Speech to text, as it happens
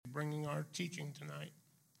bringing our teaching tonight.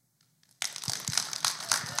 Thank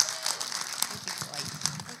you, Floyd.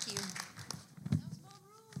 Thank you.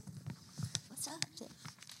 What's up?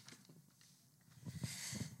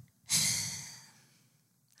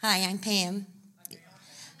 Hi, I'm Pam.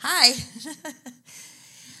 Hi.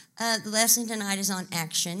 The lesson tonight is on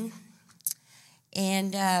action.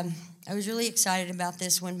 And I was really excited about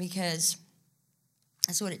this one because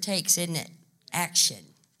that's what it takes, isn't it? Action.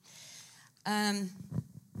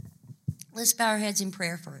 Let's bow our heads in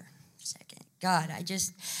prayer for a second. God,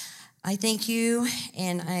 I thank you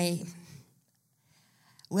and I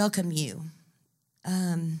welcome you.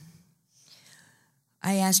 I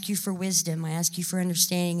ask you for wisdom. I ask you for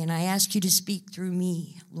understanding. And I ask you to speak through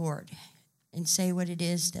me, Lord, and say what it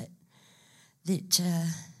is that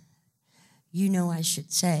you know I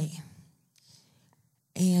should say.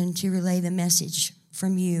 And to relay the message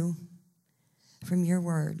from you, from your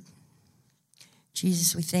word.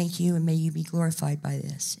 Jesus, we thank you and may you be glorified by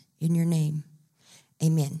this. In your name,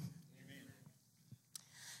 amen.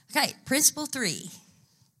 Okay, principle 3.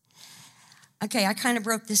 Okay, I kind of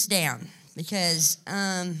broke this down because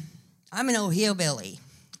I'm an old hillbilly.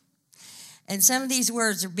 And some of these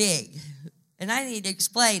words are big. And I need to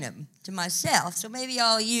explain them to myself. So maybe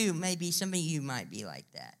some of you might be like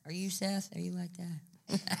that. Are you, Seth? Are you like that?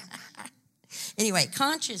 Anyway,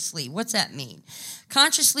 consciously, what's that mean?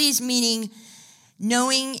 Consciously is meaning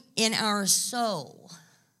knowing in our soul,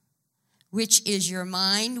 which is your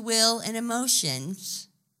mind, will, and emotions,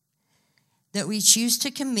 that we choose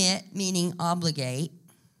to commit, meaning obligate,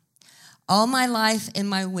 all my life and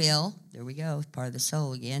my will, there we go, part of the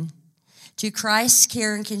soul again, to Christ's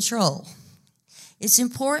care and control. It's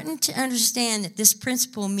important to understand that this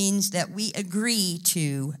principle means that we agree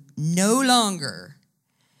to no longer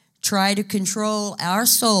try to control our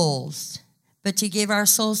souls, but to give our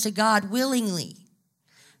souls to God willingly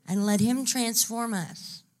and let him transform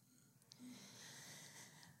us.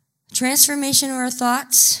 Transformation of our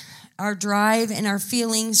thoughts, our drive, and our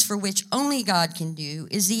feelings, for which only God can do,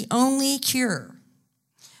 is the only cure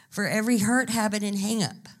for every hurt, habit, and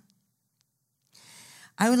hang-up.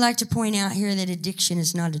 I would like to point out here that addiction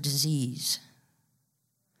is not a disease,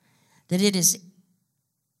 that it is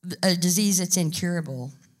a disease that's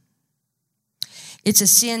incurable. It's a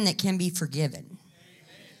sin that can be forgiven.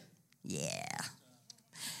 Yeah.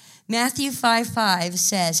 Matthew 5:5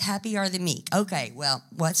 says, happy are the meek. Okay, well,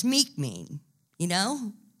 what's meek mean? You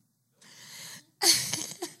know?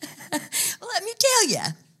 Well, let me tell you.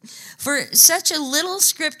 For such a little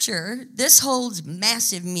scripture, this holds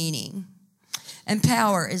massive meaning and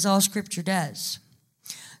power, as all scripture does.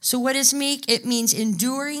 So what is meek? It means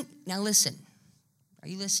enduring. Now listen. Are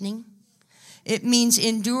you listening? It means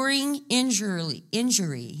enduring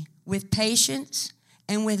injury with patience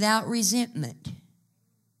and without resentment.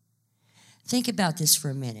 Think about this for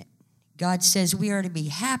a minute. God says we are to be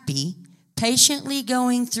happy, patiently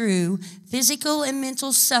going through physical and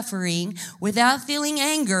mental suffering without feeling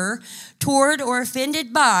anger toward or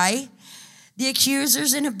offended by the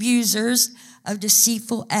accusers and abusers of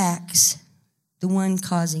deceitful acts, the one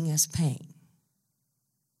causing us pain.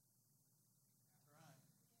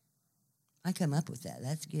 I come up with that.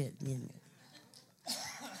 That's good, isn't it?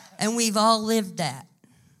 And we've all lived that.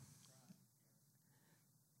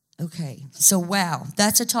 Okay, so wow,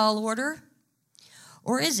 that's a tall order?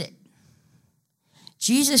 Or is it?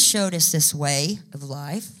 Jesus showed us this way of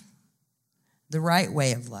life, the right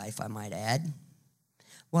way of life, I might add,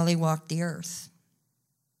 while he walked the earth.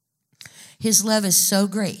 His love is so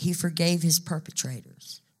great, he forgave his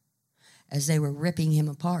perpetrators as they were ripping him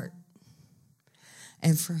apart.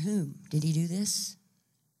 And for whom did he do this?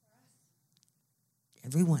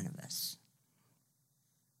 Every one of us.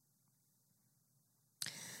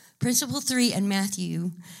 Principle 3 in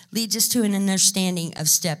Matthew leads us to an understanding of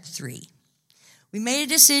step 3. We made a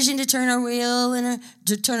decision to turn our will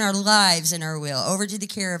to turn our lives and our will over to the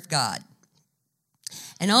care of God.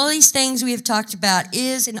 And all these things we have talked about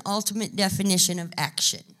is an ultimate definition of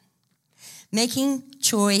action. Making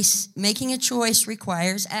a choice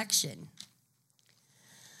requires action.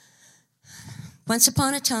 Once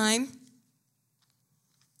upon a time,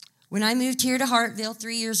 when I moved here to Hartville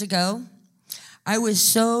 3 years ago, I was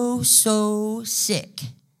so sick,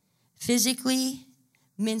 physically,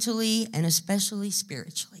 mentally, and especially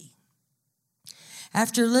spiritually.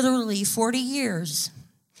 After literally 40 years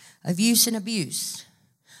of use and abuse,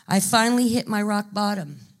 I finally hit my rock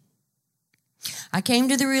bottom. I came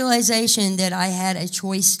to the realization that I had a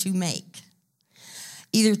choice to make,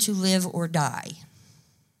 either to live or die.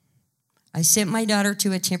 I sent my daughter to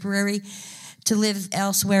live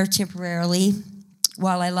elsewhere temporarily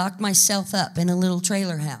while I locked myself up in a little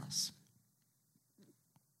trailer house.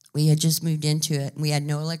 We had just moved into it. We had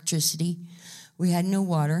no electricity. We had no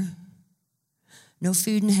water, no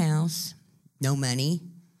food in the house, no money,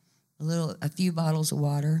 a few bottles of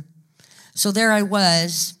water. So there I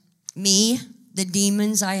was, me, the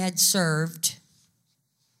demons I had served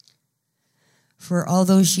for all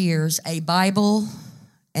those years, a Bible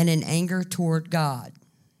and an anger toward God.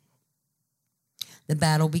 The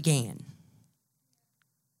battle began.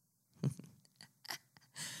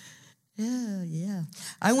 Yeah.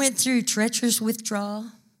 I went through treacherous withdrawal,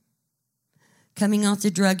 coming off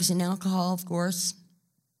the drugs and alcohol, of course.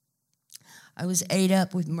 I was ate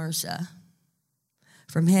up with MRSA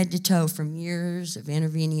from head to toe from years of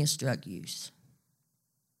intravenous drug use.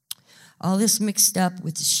 All this mixed up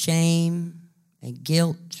with shame and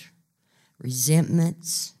guilt,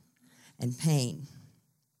 resentments, and pain.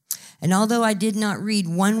 And although I did not read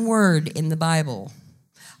one word in the Bible,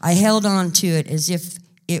 I held on to it as if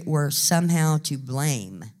it were somehow to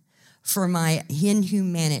blame for my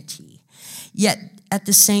inhumanity. Yet at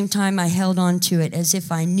the same time, I held on to it as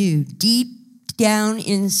if I knew deep down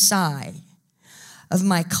inside of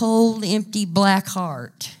my cold, empty, black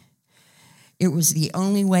heart, it was the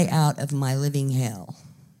only way out of my living hell.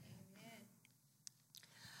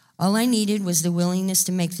 All I needed was the willingness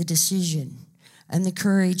to make the decision and the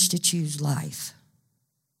courage to choose life.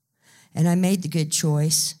 And I made the good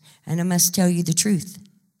choice, and I must tell you the truth.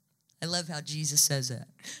 I love how Jesus says that.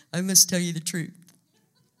 I must tell you the truth.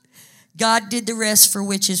 God did the rest, for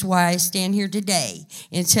which is why I stand here today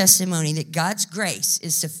in testimony that God's grace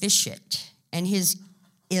is sufficient and his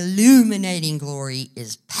illuminating glory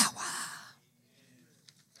is power.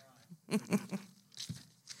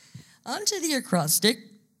 On to the acrostic.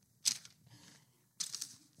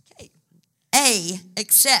 Okay. A,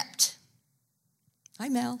 accept. Hi,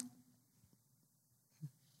 Mel.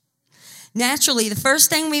 Naturally, the first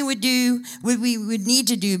thing we would need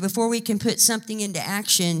to do before we can put something into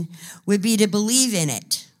action would be to believe in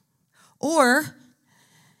it. Or,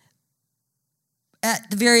 at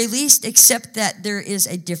the very least, accept that there is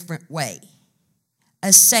a different way,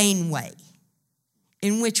 a sane way,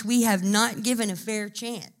 in which we have not given a fair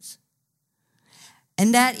chance.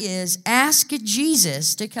 And that is, ask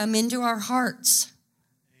Jesus to come into our hearts.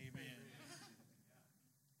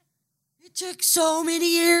 It took so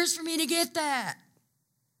many years for me to get that.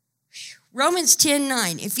 Romans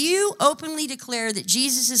 10:9. If you openly declare that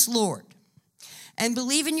Jesus is Lord and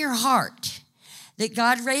believe in your heart that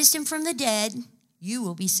God raised him from the dead, you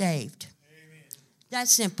will be saved. Amen.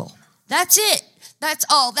 That's simple. That's it. That's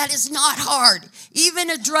all. That is not hard. Even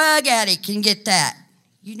a drug addict can get that.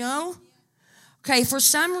 You know? Okay, for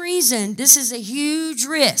some reason, this is a huge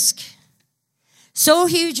risk. So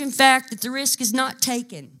huge, in fact, that the risk is not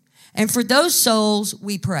taken. And for those souls,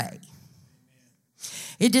 we pray.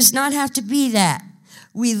 It does not have to be that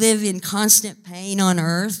we live in constant pain on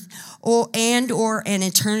earth or an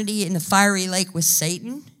eternity in the fiery lake with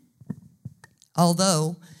Satan.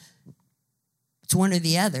 Although, it's one or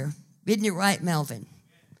the other. Isn't it right, Melvin?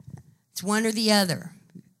 It's one or the other.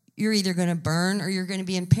 You're either going to burn or you're going to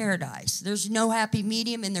be in paradise. There's no happy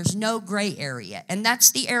medium and there's no gray area. And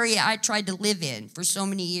that's the area I tried to live in for so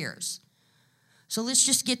many years. So let's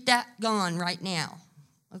just get that gone right now,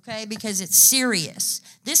 okay? Because it's serious.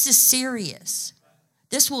 This is serious.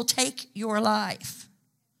 This will take your life.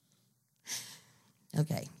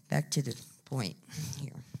 Okay, back to the point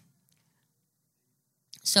here.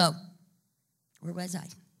 So, where was I?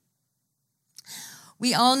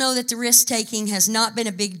 We all know that the risk-taking has not been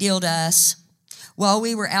a big deal to us while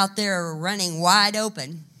we were out there running wide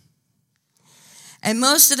open. And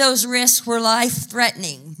most of those risks were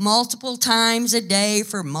life-threatening, multiple times a day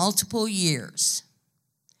for multiple years.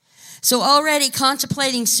 So already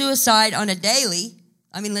contemplating suicide on a daily,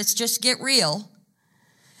 let's just get real.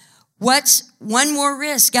 What's one more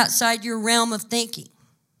risk outside your realm of thinking?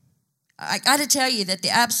 I got to tell you that the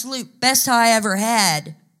absolute best high I ever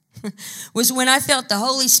had was when I felt the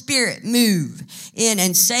Holy Spirit move in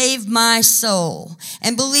and save my soul.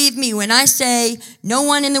 And believe me, when I say no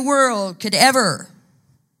one in the world could ever,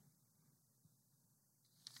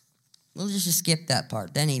 we'll just skip that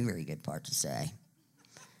part. That ain't a very good part to say.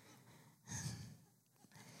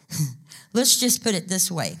 Let's just put it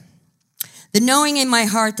this way. The knowing in my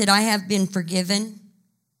heart that I have been forgiven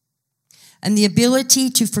and the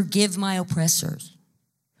ability to forgive my oppressors,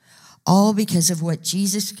 all because of what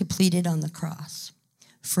Jesus completed on the cross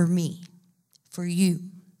for me, for you,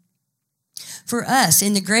 for us.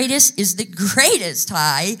 And the greatest is the greatest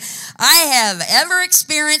high I have ever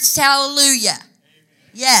experienced. Hallelujah.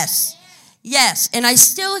 Amen. Yes. And I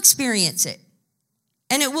still experience it.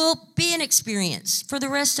 And it will be an experience for the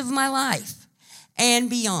rest of my life and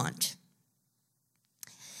beyond.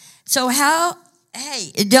 So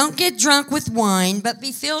don't get drunk with wine, but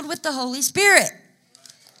be filled with the Holy Spirit.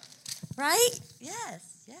 Right? Yes.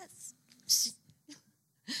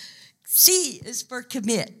 C is for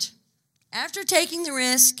commit. After taking the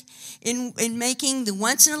risk in making the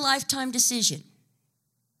once-in-a-lifetime decision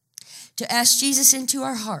to ask Jesus into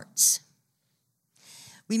our hearts,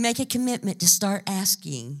 we make a commitment to start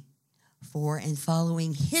asking for and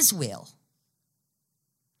following His will.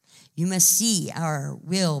 You must see our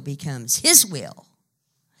will becomes His will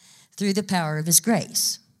through the power of His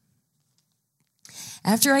grace.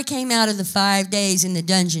 After I came out of the 5 days in the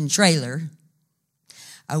dungeon trailer,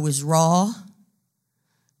 I was raw,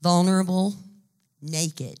 vulnerable,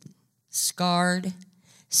 naked, scarred,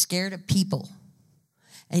 scared of people.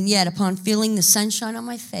 And yet, upon feeling the sunshine on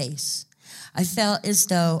my face, I felt as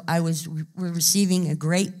though I was receiving a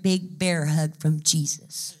great big bear hug from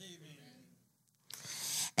Jesus.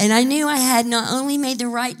 And I knew I had not only made the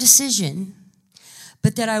right decision,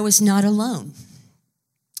 but that I was not alone.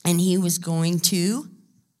 And He was going to,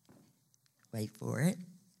 wait for it,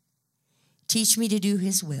 teach me to do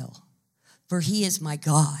His will, for He is my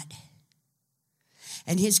God.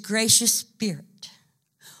 And His gracious Spirit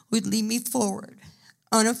would lead me forward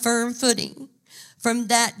on a firm footing from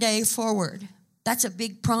that day forward. That's a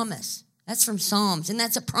big promise. That's from Psalms, and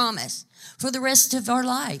that's a promise for the rest of our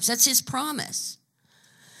lives. That's His promise.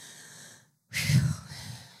 Whew.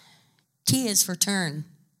 T is for turn.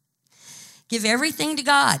 Give everything to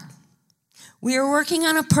God. We are working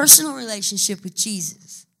on a personal relationship with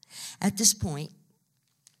Jesus at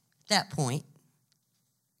that point.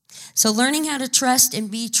 So learning how to trust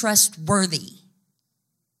and be trustworthy.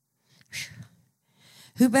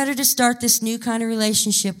 Who better to start this new kind of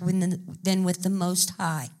relationship than with the Most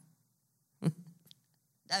High?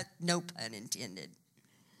 No pun intended.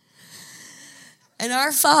 And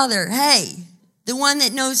our Father, the one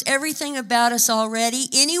that knows everything about us already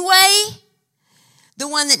anyway, the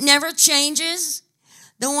one that never changes,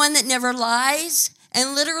 the one that never lies,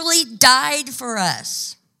 and literally died for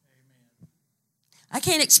us. Amen. I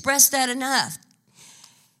can't express that enough.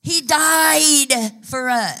 He died for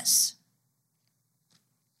us.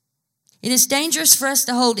 It is dangerous for us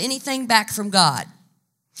to hold anything back from God.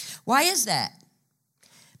 Why is that?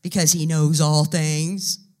 Because He knows all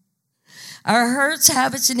things. Our hurts,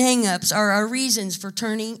 habits, and hang-ups are our reasons for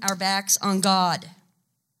turning our backs on God.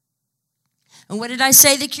 And what did I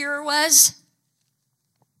say the cure was?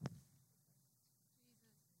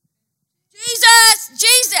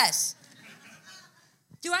 Jesus.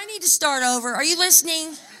 Do I need to start over? Are you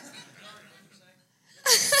listening?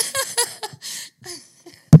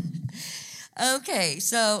 Okay,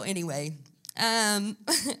 so anyway,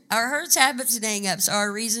 our hurts, habits, and hang-ups are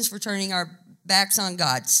our reasons for turning our backs on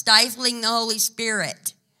God, stifling the Holy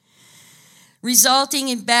Spirit, resulting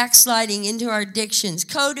in backsliding into our addictions,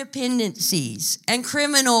 codependencies, and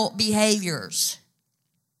criminal behaviors,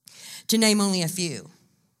 to name only a few.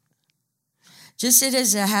 Just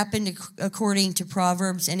as it happened according to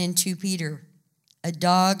Proverbs and in 2 Peter, a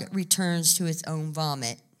dog returns to its own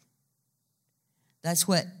vomit. That's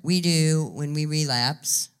what we do when we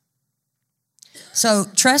relapse. So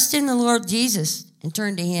trust in the Lord Jesus and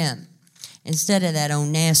turn to Him instead of that old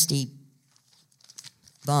nasty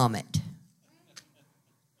vomit.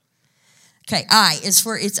 Okay, I is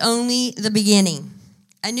for it's only the beginning,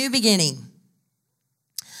 a new beginning.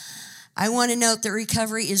 I want to note that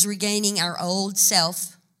recovery is regaining our old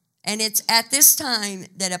self. And it's at this time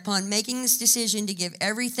that upon making this decision to give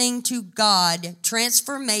everything to God,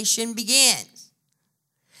 transformation begins.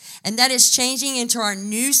 And that is changing into our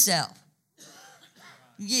new self.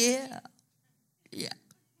 Yeah.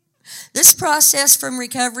 This process from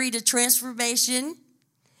recovery to transformation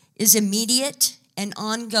is immediate and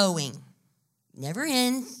ongoing. Never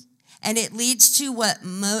ends. And it leads to what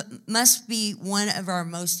must be one of our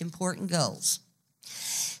most important goals.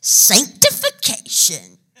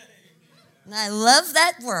 Sanctification. And I love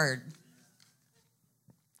that word.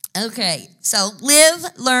 Okay, so live,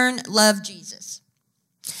 learn, love Jesus.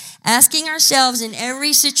 Asking ourselves in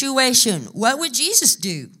every situation, what would Jesus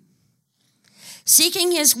do?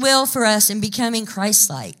 Seeking His will for us and becoming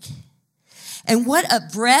Christ-like. And what a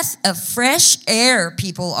breath of fresh air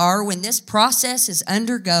people are when this process is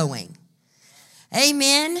undergoing.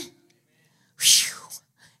 Amen. Whew.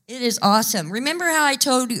 It is awesome. Remember how I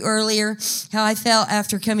told you earlier how I felt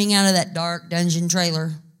after coming out of that dark dungeon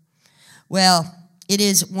trailer? Well, it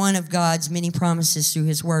is one of God's many promises through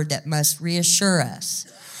His word that must reassure us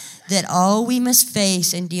that all we must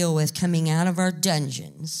face and deal with coming out of our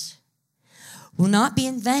dungeons will not be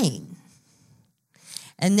in vain,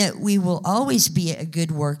 and that we will always be a good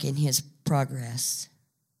work in his progress.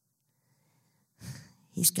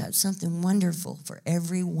 He's got something wonderful for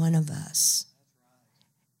every one of us.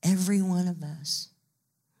 Every one of us.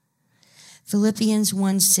 Philippians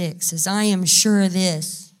 1:6 says, I am sure of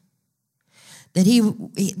this, that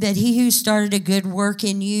he who started a good work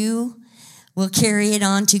in you will carry it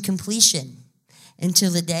on to completion until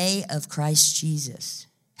the day of Christ Jesus.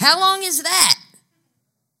 How long is that?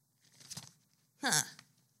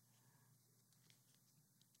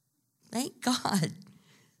 Thank God.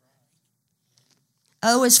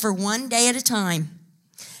 O is for one day at a time.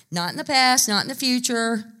 Not in the past, not in the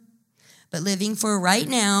future, but living for right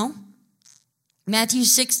now. Matthew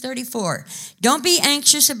 6:34. Don't be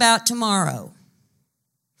anxious about tomorrow.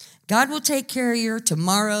 God will take care of your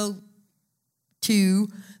tomorrow too,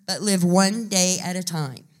 but live one day at a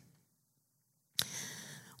time.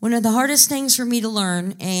 One of the hardest things for me to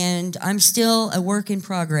learn, and I'm still a work in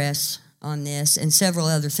progress on this and several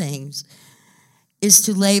other things, is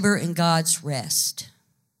to labor in God's rest.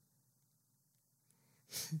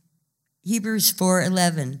 Hebrews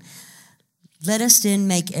 4:11. Let us then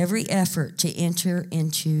make every effort to enter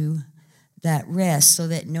into that rest so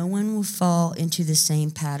that no one will fall into the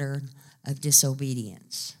same pattern of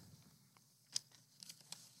disobedience.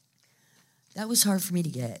 That was hard for me to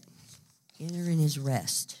get. Enter in his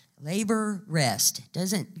rest. Labor, rest.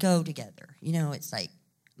 Doesn't go together. You know, it's like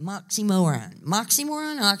moxymoron.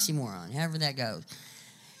 Moxymoron, oxymoron, however that goes.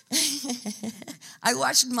 I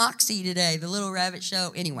watched Moxie today, the Little Rabbit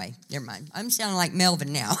show. Anyway, never mind. I'm sounding like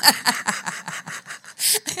Melvin now.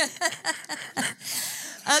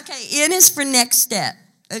 Okay, N is for next step.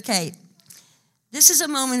 Okay, this is a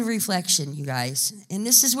moment of reflection, you guys. And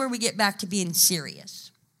this is where we get back to being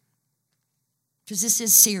serious. Because this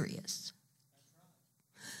is serious.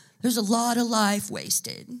 There's a lot of life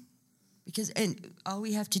wasted. And all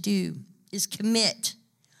we have to do is commit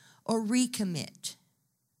or recommit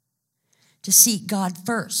to seek God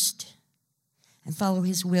first and follow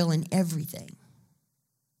his will in everything.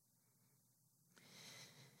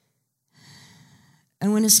 I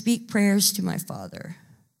want to speak prayers to my Father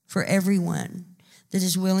for everyone that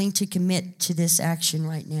is willing to commit to this action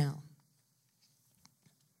right now.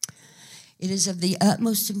 It is of the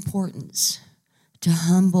utmost importance to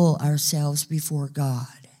humble ourselves before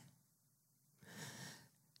God,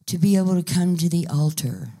 to be able to come to the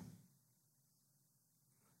altar,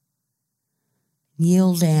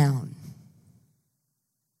 kneel down,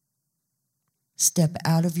 step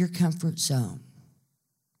out of your comfort zone,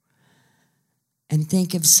 and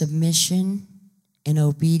think of submission and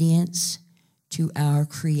obedience to our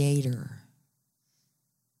Creator.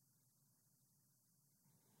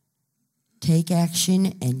 Take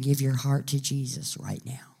action and give your heart to Jesus right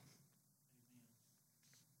now.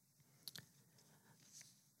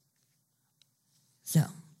 So,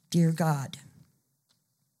 dear God,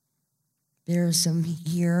 there are some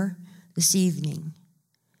here this evening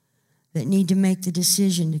that need to make the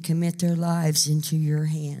decision to commit their lives into your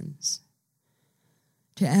hands,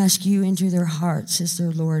 to ask you into their hearts as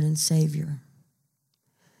their Lord and Savior.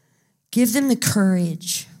 Give them the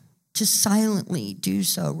courage to silently do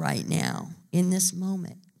so right now in this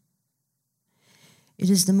moment. It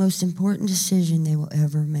is the most important decision they will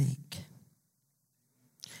ever make.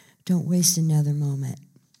 Don't waste another moment.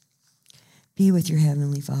 Be with your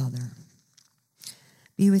Heavenly Father.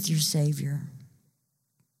 Be with your Savior.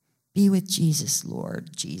 Be with Jesus,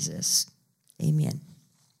 Lord Jesus. Amen.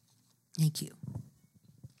 Thank you.